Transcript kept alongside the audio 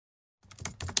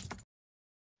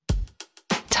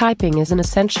typing is an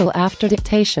essential after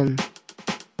dictation.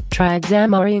 Try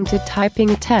exam-oriented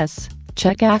typing tests,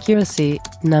 check accuracy,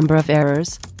 number of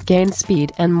errors, gain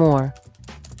speed and more.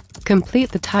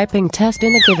 Complete the typing test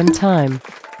in a given time.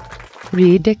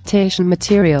 Read dictation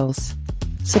materials.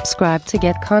 Subscribe to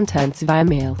get contents via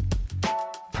mail.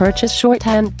 Purchase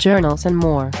shorthand journals and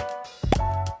more.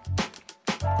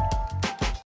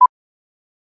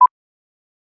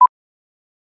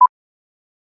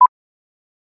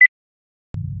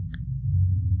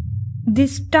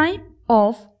 This type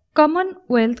of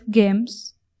Commonwealth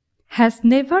Games has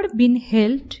never been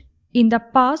held in the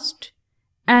past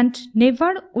and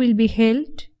never will be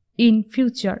held in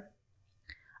future.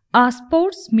 A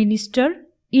sports minister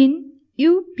in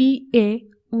UPA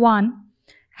 1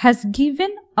 has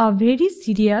given a very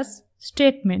serious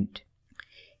statement.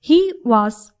 He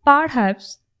was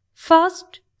perhaps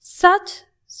first such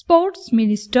sports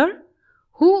minister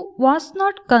who was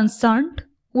not concerned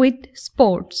with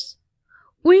sports.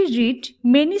 We read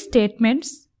many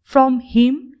statements from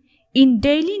him in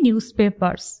daily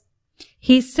newspapers.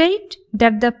 He said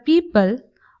that the people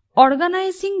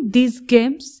organizing these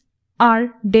games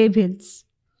are devils.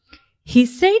 He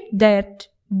said that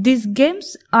these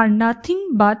games are nothing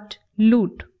but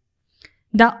loot.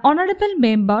 The honorable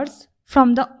members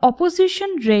from the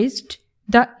opposition raised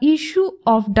the issue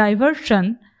of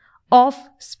diversion of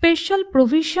special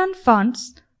provision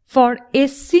funds for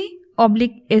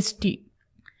SC/ST.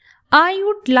 I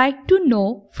would like to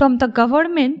know from the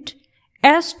government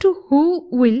as to who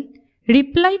will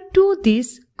reply to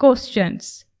these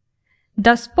questions.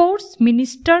 The sports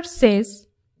minister says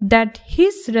that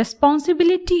his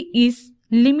responsibility is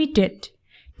limited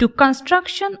to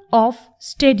construction of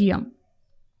stadium.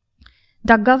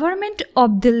 The government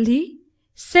of Delhi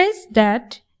says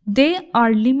that they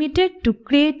are limited to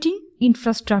creating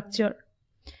infrastructure.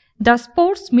 The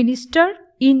sports minister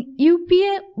in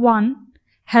UPA 1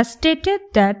 has stated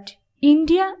that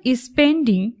India is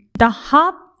spending the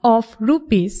half of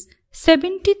rupees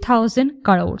 70,000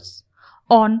 crores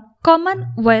on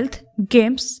Commonwealth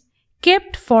Games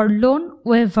kept for loan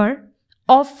waiver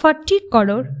of 40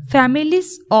 crore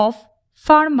families of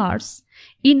farmers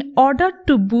in order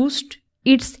to boost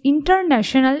its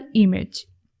international image.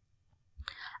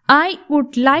 I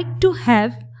would like to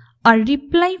have a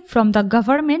reply from the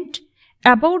government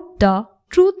about the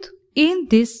truth in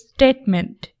this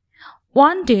statement.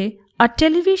 One day, a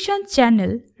television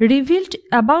channel revealed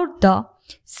about the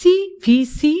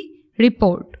CVC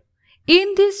report.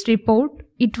 In this report,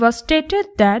 it was stated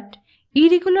that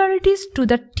irregularities to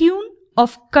the tune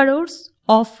of crores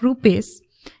of rupees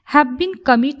have been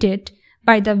committed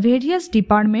by the various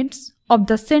departments of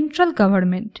the central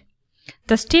government,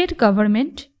 the state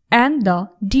government, and the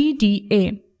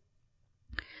DDA.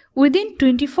 Within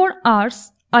 24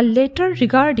 hours, a letter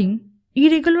regarding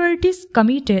irregularities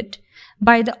committed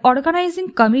by the organizing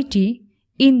committee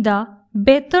in the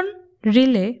Beton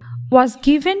Relay was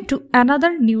given to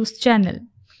another news channel.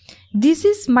 This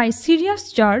is my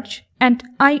serious charge and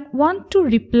I want to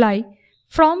reply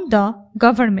from the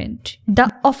government. The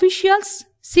Officials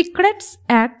Secrets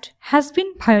Act has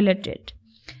been violated.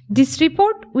 This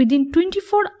report within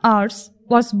 24 hours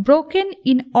was broken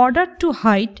in order to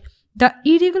hide the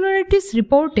irregularities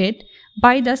reported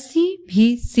by the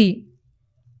CVC.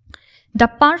 The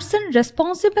person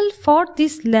responsible for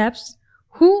this lapse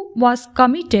who was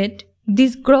committed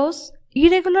this gross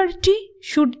irregularity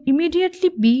should immediately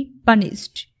be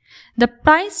punished. The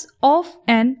price of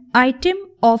an item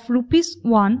of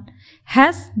 ₹1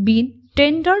 has been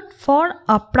tendered for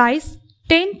a price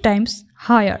 10 times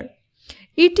higher.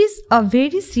 It is a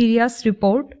very serious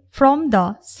report from the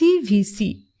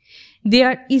CVC.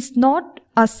 There is not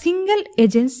a single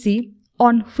agency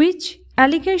on which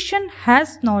allegation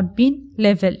has not been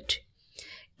levelled.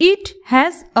 It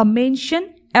has a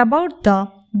mention about the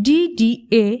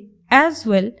DDA as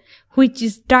well, which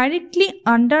is directly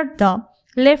under the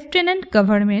Lieutenant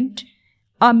Government.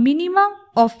 A minimum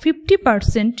of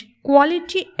 50%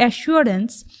 quality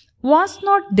assurance was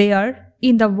not there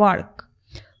in the work.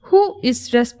 Who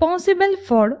is responsible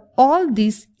for all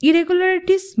these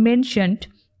irregularities mentioned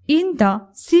in the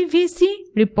CVC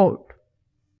report?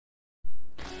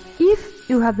 If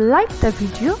you have liked the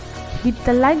video, hit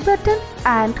the like button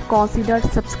and consider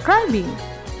subscribing.